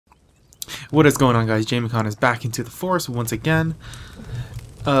What is going on, guys? Jamie is back into the forest once again.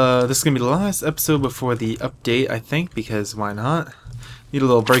 This is going to be the last episode before the update, I think, because why not? Need a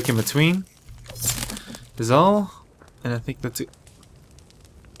little break in between. Is all. And I think that's it.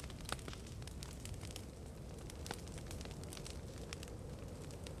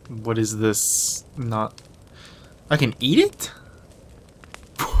 What is this? Not... I can eat it?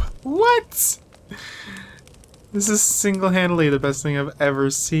 What? This is single-handedly the best thing I've ever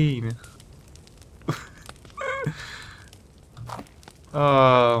seen.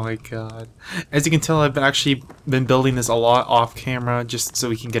 Oh my god. As you can tell, I've actually been building this a lot off camera just so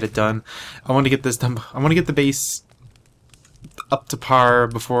we can get it done. I want to get this done. I want to get the base up to par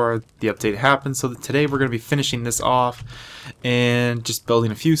before the update happens. So that today we're going to be finishing this off and just building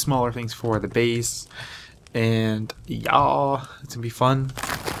a few smaller things for the base. And yeah, it's going to be fun.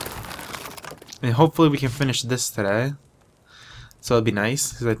 And hopefully we can finish this today. So it'll be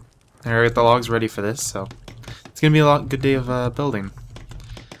nice because I already got the logs ready for this. So it's going to be a good day of building.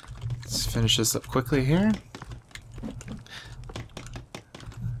 Let's finish this up quickly here.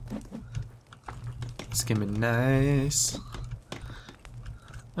 It's going to be nice.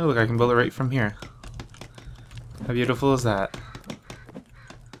 Oh look, I can build it right from here. How beautiful is that?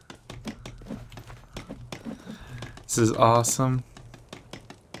 This is awesome.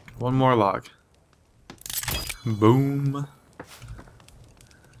 One more log. Boom.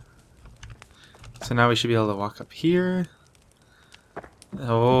 So now we should be able to walk up here.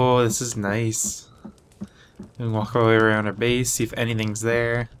 Oh, this is nice. We can walk all the way around our base, see if anything's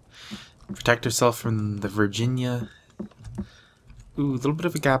there. Protect ourselves from the Virginia. Ooh, a little bit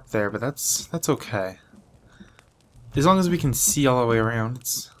of a gap there, but that's okay. As long as we can see all the way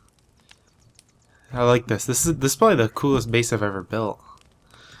around, I like this. This is probably the coolest base I've ever built.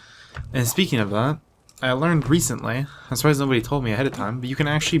 And speaking of that, I learned recently, I'm surprised nobody told me ahead of time, but you can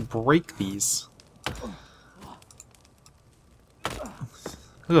actually break these.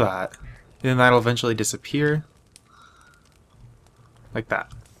 Look at that. And that'll eventually disappear. Like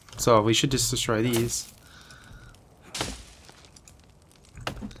that. So we should just destroy these.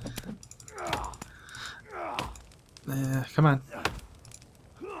 Come on.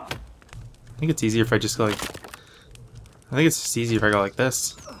 I think it's easier if I just go like... I think it's just easier if I go like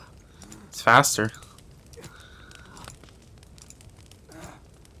this. It's faster.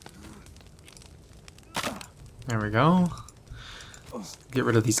 There we go. Get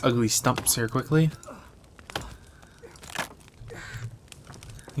rid of these ugly stumps here quickly. I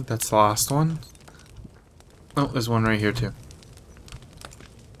think that's the last one. Oh, there's one right here too.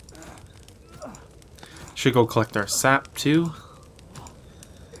 Should go collect our sap too.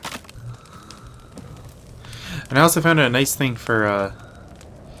 And I also found a nice thing for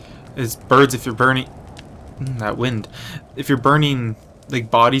is birds. If you're burning that wind, if you're burning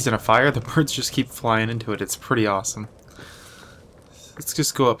like bodies in a fire, the birds just keep flying into it. It's pretty awesome. Let's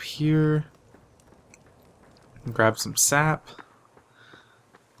just go up here and grab some sap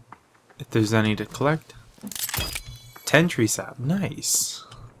if there's any to collect. 10 tree sap, nice.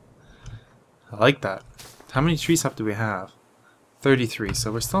 I like that. How many tree sap do we have? 33,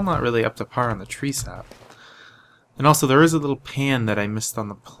 so we're still not really up to par on the tree sap. And also there is a little pan that I missed on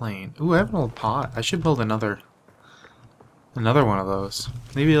the plane. Ooh, I have an old pot. I should build another one of those.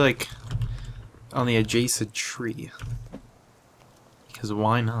 Maybe like on the adjacent tree. Because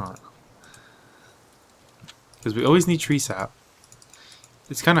why not? Because we always need tree sap.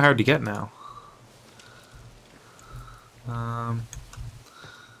 It's kind of hard to get now.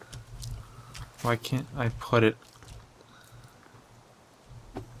 Why can't I put it?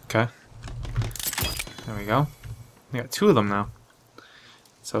 Okay. There we go. We got 2 of them now.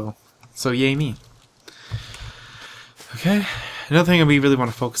 So yay me. Okay. Another thing we really want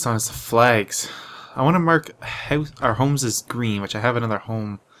to focus on is the flags. I want to mark our homes as green, which I have another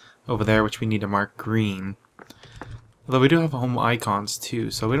home over there, which we need to mark green. Although we do have home icons too,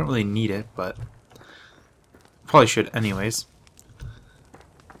 so we don't really need it, but probably should anyways.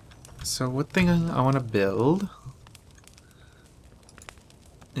 So what thing I want to build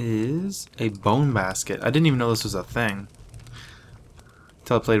is a bone basket. I didn't even know this was a thing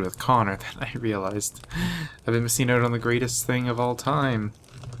until I played with Connor. Then I realized I've been missing out on the greatest thing of all time.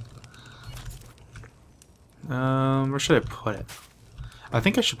 Where should I put it? I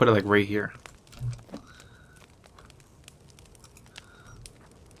think I should put it like right here.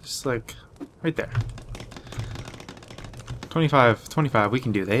 Just like right there. 25, we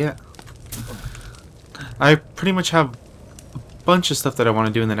can do that. I pretty much have a bunch of stuff that I want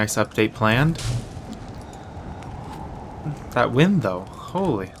to do in the next update planned. That wind though,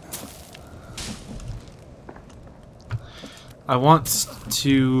 holy. I want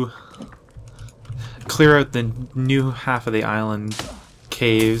to clear out the new half of the island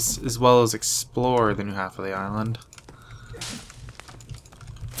caves, as well as explore the new half of the island.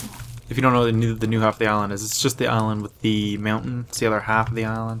 If you don't know what the new half of the island is, it's just the island with the mountain. It's the other half of the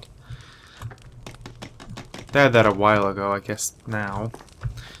island. They had that a while ago, I guess now.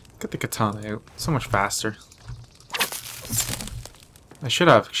 Get the katana out. So much faster. I should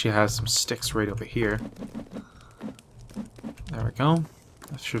have actually had some sticks right over here. There we go.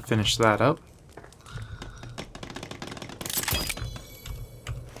 I should finish that up.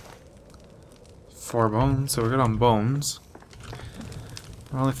 Four bones, so we're good on bones.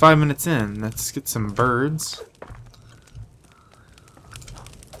 We're only 5 minutes in. Let's get some birds.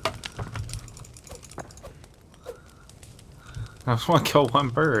 I just want to kill one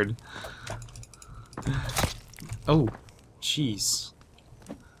bird. Oh, jeez.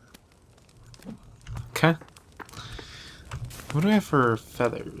 Okay. What do I have for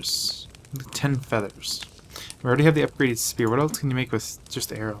feathers? 10 feathers. We already have the upgraded spear. What else can you make with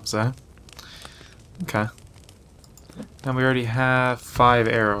just arrows, eh? Okay. And we already have 5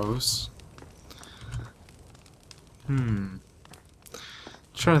 arrows. Trying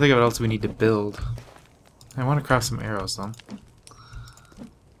to think of what else we need to build. I want to craft some arrows, though.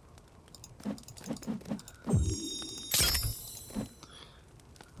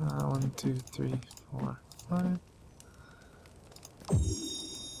 One, two, three, 4, 5.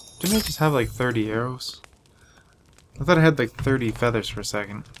 Didn't I just have like 30 arrows? I thought I had like 30 feathers for a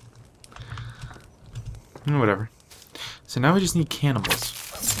second. Whatever. So now we just need cannibals.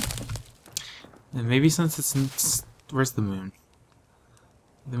 And maybe since it's... Where's the moon?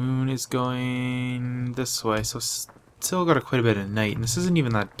 The moon is going this way, so still got quite a bit of night. And this isn't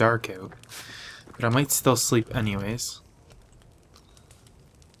even that dark out. But I might still sleep anyways.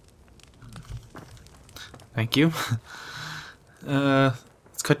 Thank you.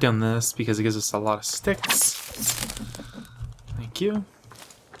 Let's cut down this because it gives us a lot of sticks. Thank you.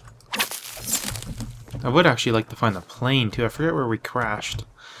 I would actually like to find the plane too. I forget where we crashed.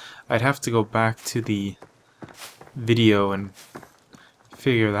 I'd have to go back to the video and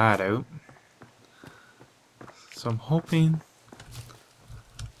figure that out. So I'm hoping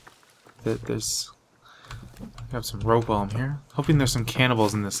that there's... I have some rope while I'm here. Hoping there's some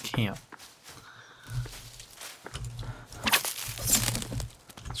cannibals in this camp.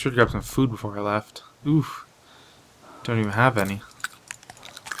 Should grab some food before I left. Oof. Don't even have any.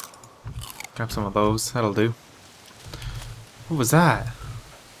 Grab some of those. That'll do. What was that?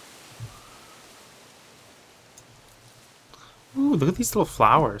 Ooh, look at these little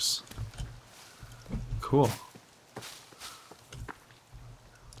flowers. Cool.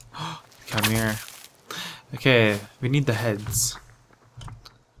 Come here. Okay, we need the heads.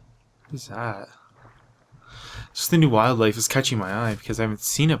 What is that? Just the new wildlife is catching my eye because I haven't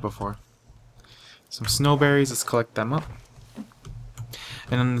seen it before. Some snowberries, let's collect them up.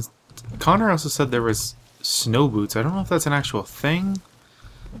 And then Connor also said there was snow boots. I don't know if that's an actual thing.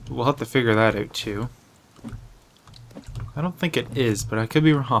 We'll have to figure that out too. I don't think it is, but I could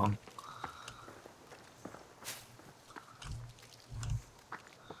be wrong.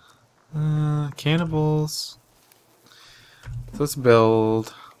 Cannibals. So let's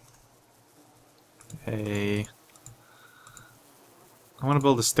build a... I want to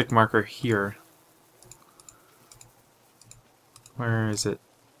build a stick marker here. Where is it?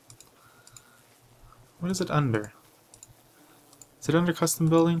 What is it under? Is it under custom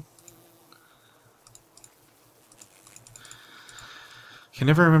building? I can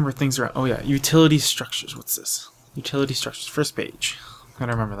never remember things around. Oh yeah, utility structures. What's this? Utility structures. First page.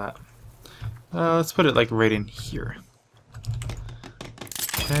 Gotta remember that. Let's put it like right in here.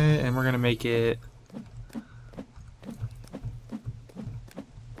 Okay, and we're gonna make it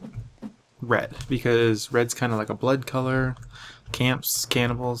red, because red's kind of like a blood color. Camps,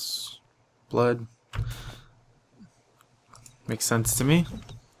 cannibals, blood. Makes sense to me.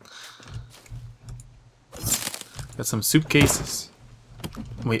 Got some suitcases.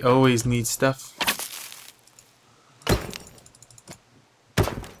 We always need stuff.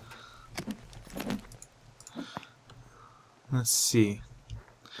 Let's see.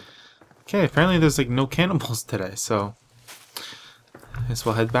 Okay, apparently there's like no cannibals today, so I guess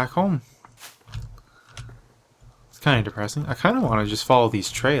we'll head back home. It's kind of depressing. I kind of want to just follow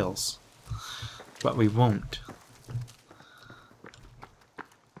these trails, but we won't.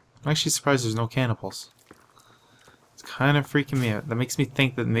 I'm actually surprised there's no cannibals. It's kind of freaking me out. That makes me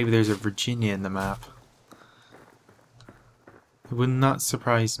think that maybe there's a Virginia in the map. It would not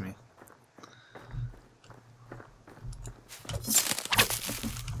surprise me.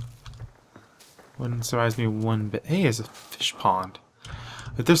 Wouldn't surprise me one bit. Hey, there's a fish pond.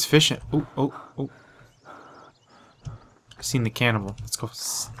 If there's fish in... Oh, oh, oh. I've seen the cannibal. Let's go.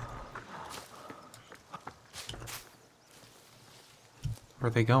 Where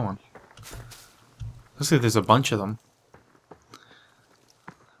are they going? Looks like there's a bunch of them.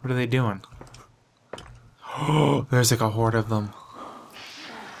 What are they doing? Oh, there's like a horde of them.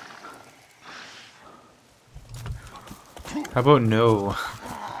 How about no?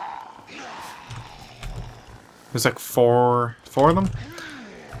 There's like four of them?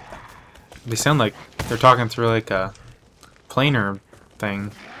 They sound like they're talking through like a planer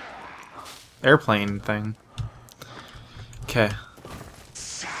thing. Airplane thing. Okay.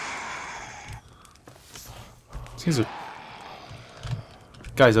 These are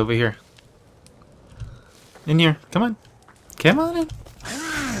guys over here. In here. Come on. Come on in.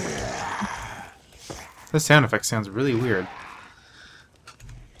 This sound effect sounds really weird.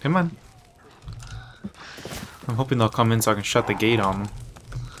 Come on. I'm hoping they'll come in so I can shut the gate on them.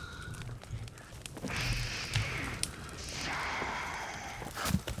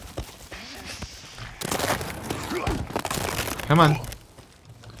 Come on.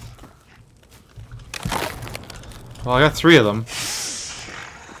 Well, I got 3 of them.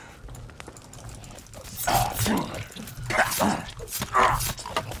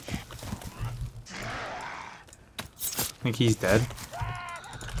 I think he's dead.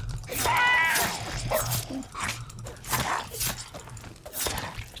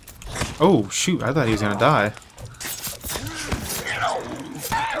 Oh, shoot. I thought he was gonna die.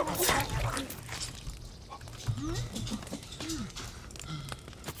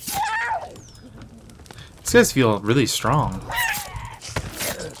 These guys feel really strong.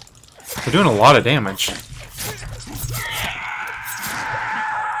 They're doing a lot of damage.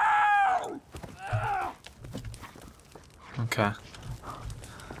 Okay.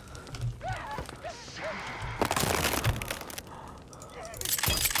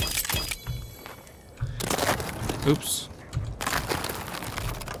 Oops.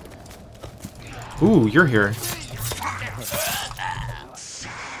 Ooh, you're here.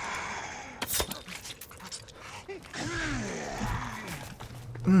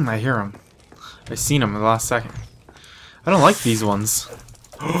 I hear him. I seen him in the last second. I don't like these ones.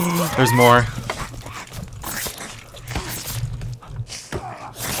 There's more.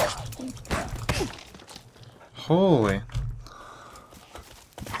 Holy.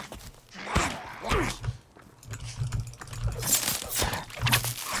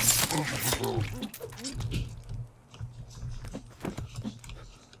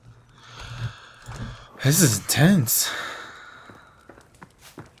 This is intense.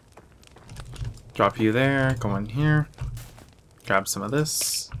 Drop you there, go in here, grab some of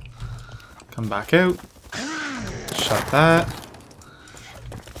this, come back out, shut that.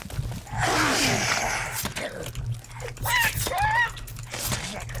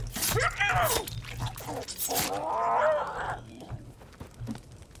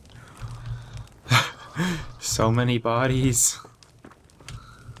 So many bodies.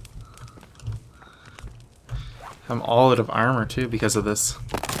 I'm all out of armor too because of this.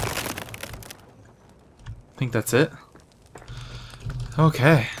 I think that's it.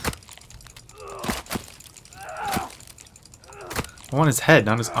 Okay. I want his head,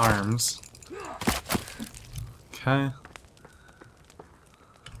 not his arms. Okay.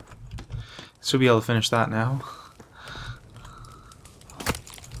 Should be able to finish that now.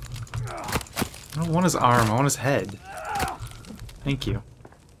 I don't want his arm, I want his head. Thank you.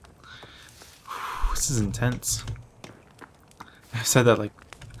 This is intense. I've said that like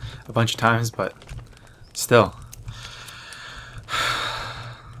a bunch of times, but still.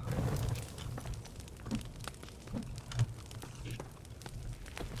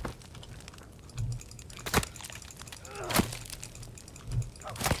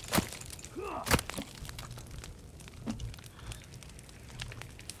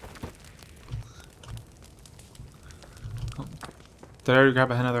 Did I already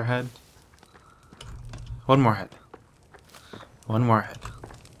grab another head? One more head. One more head.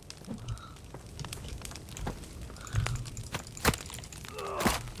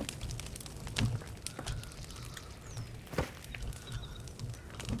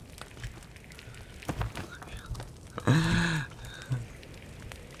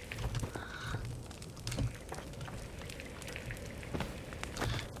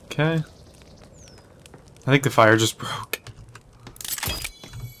 Okay. I think the fire just broke.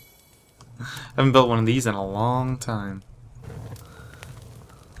 I haven't built one of these in a long time.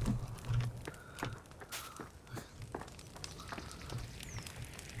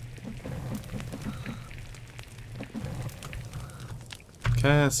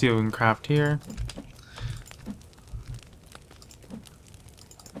 Okay, let's see what we can craft here.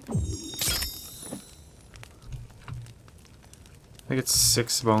 think it's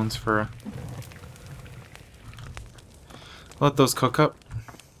 6 bones for... Let those cook up.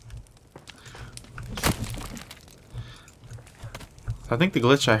 I think the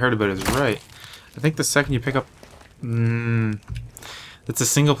glitch I heard about is right. I think the second you pick up... it's a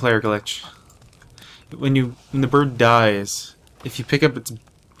single player glitch. When the bird dies, if you pick up its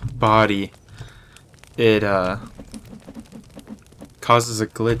body, it causes a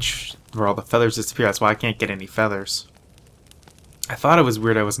glitch where all the feathers disappear. That's why I can't get any feathers. I thought it was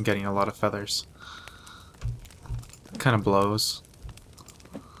weird I wasn't getting a lot of feathers. It kind of blows.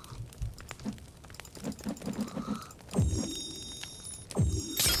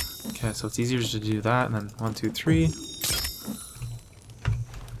 Okay, so it's easier to do that, and then 1, 2, 3.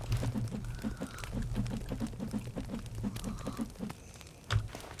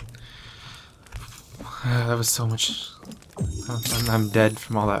 That was so much. I'm dead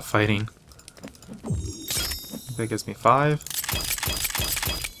from all that fighting. That gives me 5.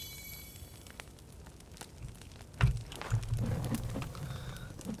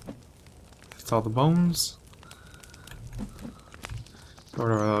 That's all the bones. Go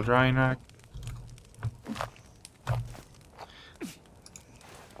to our little drying rack.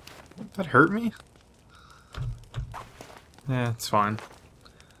 That hurt me? Yeah, it's fine.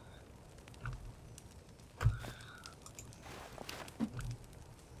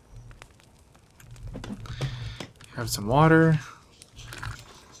 Grab some water.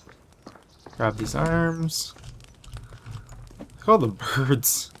 Grab these arms. Look at all the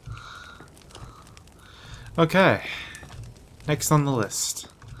birds. Okay. Next on the list.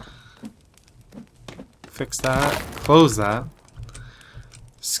 Fix that. Close that.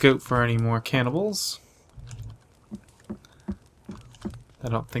 Scout for any more cannibals. I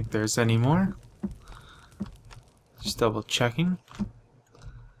don't think there's any more. Just double checking.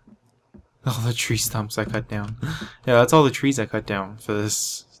 All the tree stumps I cut down. Yeah, that's all the trees I cut down for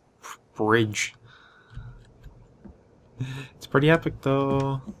this bridge. It's pretty epic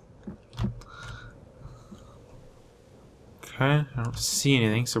though. Okay, I don't see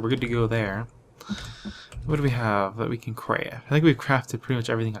anything, so we're good to go there. What do we have that we can craft? I think we've crafted pretty much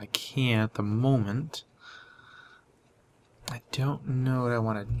everything I can at the moment. I don't know what I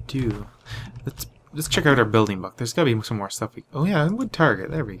want to do. Let's check out our building book. There's gotta be some more stuff. Oh yeah, wood target.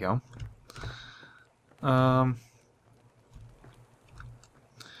 There we go. Where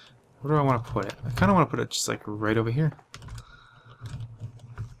do I want to put it? I kind of want to put it just like right over here.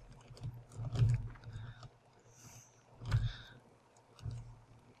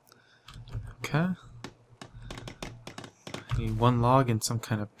 Okay. I need 1 log and some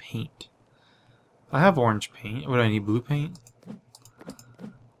kind of paint. I have orange paint. What do I need? Blue paint?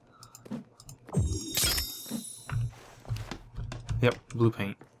 Yep, blue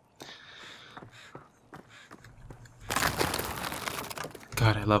paint.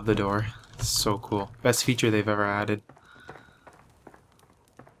 God, I love the door. It's so cool. Best feature they've ever added.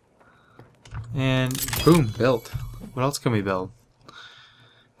 And boom, built. What else can we build?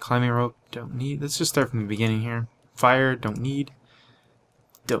 Climbing rope, don't need. Let's just start from the beginning here. Fire, don't need.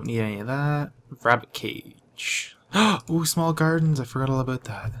 Don't need any of that. Rabbit cage. Ooh, small gardens. I forgot all about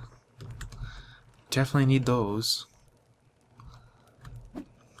that. Definitely need those.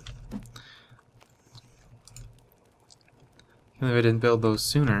 Can't believe I didn't build those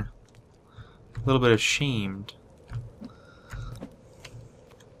sooner. A little bit ashamed.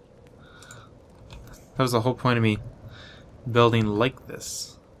 That was the whole point of me building like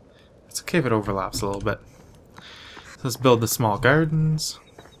this. It's okay if it overlaps a little bit. So let's build the small gardens.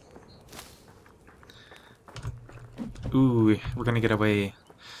 Ooh, we're gonna get away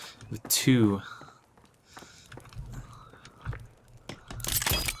with 2.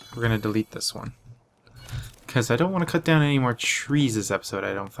 We're gonna delete this one. Because I don't want to cut down any more trees this episode,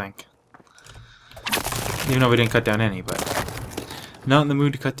 I don't think. Even though we didn't cut down any, but... not in the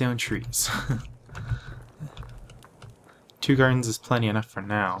mood to cut down trees. 2 gardens is plenty enough for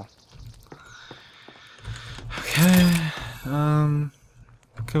now. Okay,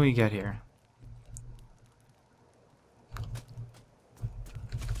 what can we get here?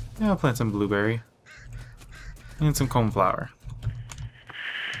 Yeah, I'll plant some blueberry. And some coneflower.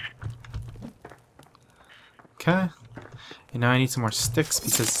 Okay. And now I need some more sticks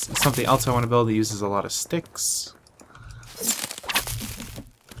because something else I want to build that uses a lot of sticks.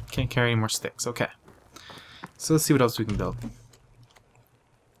 Can't carry any more sticks. Okay. So let's see what else we can build.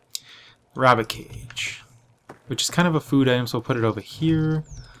 Rabbit cage. Which is kind of a food item, so we'll put it over here.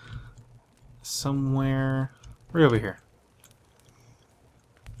 Somewhere. Right over here.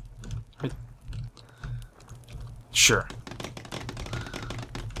 Right. Sure.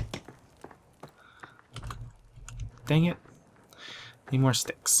 Dang it. Need more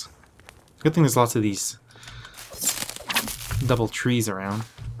sticks. Good thing there's lots of these double trees around.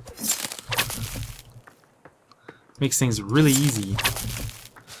 Makes things really easy.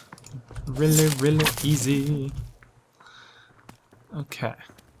 Really, really easy. Okay.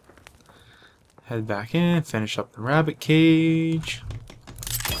 Head back in, finish up the rabbit cage.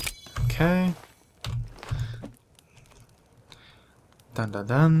 Okay. Dun dun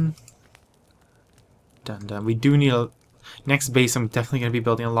dun. Dun dun. We do need a... Next base, I'm definitely going to be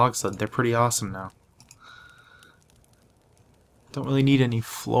building a log sled. They're pretty awesome now. Don't really need any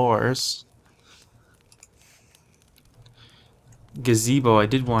floors. Gazebo, I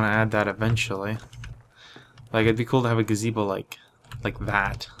did want to add that eventually. Like, it'd be cool to have a gazebo like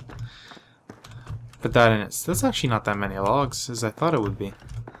that. Put that in it. That's actually not that many logs as I thought it would be.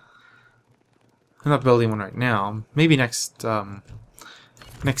 I'm not building one right now. Maybe next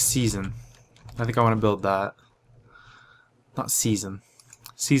next season. I think I want to build that. Not season.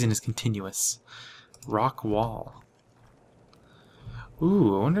 Season is continuous. Rock wall.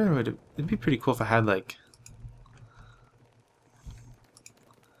 Ooh, I wonder if it'd be pretty cool if I had like...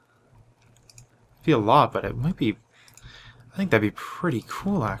 It'd be a lot, but it might be... I think that'd be pretty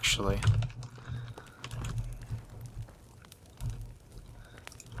cool actually.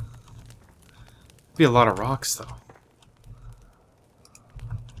 Be a lot of rocks though.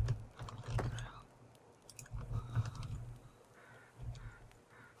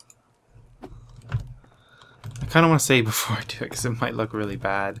 I kind of want to save before I do it because it might look really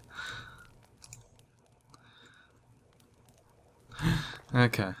bad.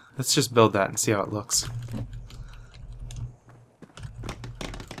 Okay, let's just build that and see how it looks.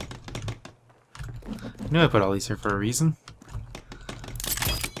 I know I put all these here for a reason.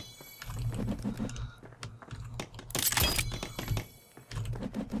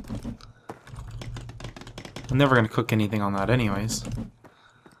 I'm never going to cook anything on that anyways.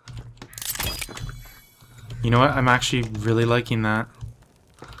 You know what? I'm actually really liking that.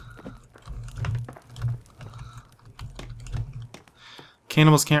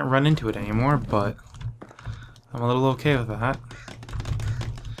 Cannibals can't run into it anymore, but I'm a little okay with that.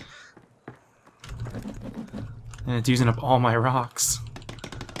 And it's using up all my rocks.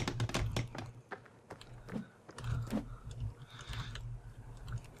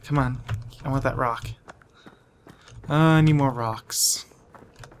 Come on. I want that rock. I need more rocks.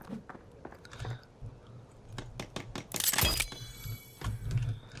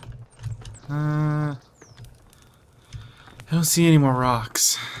 I don't see any more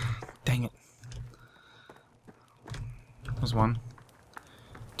rocks. Dang it. There's 1,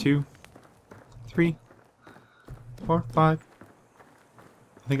 2, 3, 4, 5.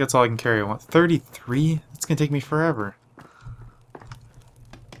 I think that's all I can carry. I want 33? That's gonna take me forever.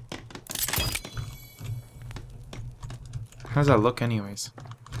 How does that look anyways?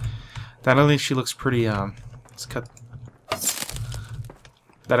 That actually looks pretty, let's cut.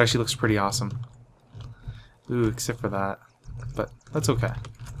 That actually looks pretty awesome. Ooh, except for that. But that's okay.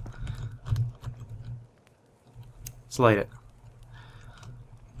 Let's light it.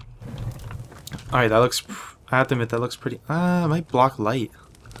 Alright, that looks... I have to admit, that looks pretty... it might block light.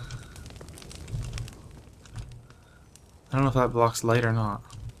 I don't know if that blocks light or not.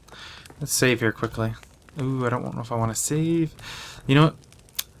 Let's save here quickly. Ooh, I don't know if I want to save. You know what?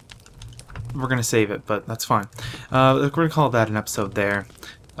 We're going to save it, but that's fine. We're going to call that an episode there.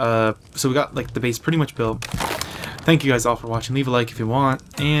 So we got like the base pretty much built. Thank you guys all for watching. Leave a like if you want,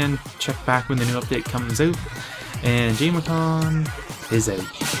 and check back when the new update comes out. And JMacon is out.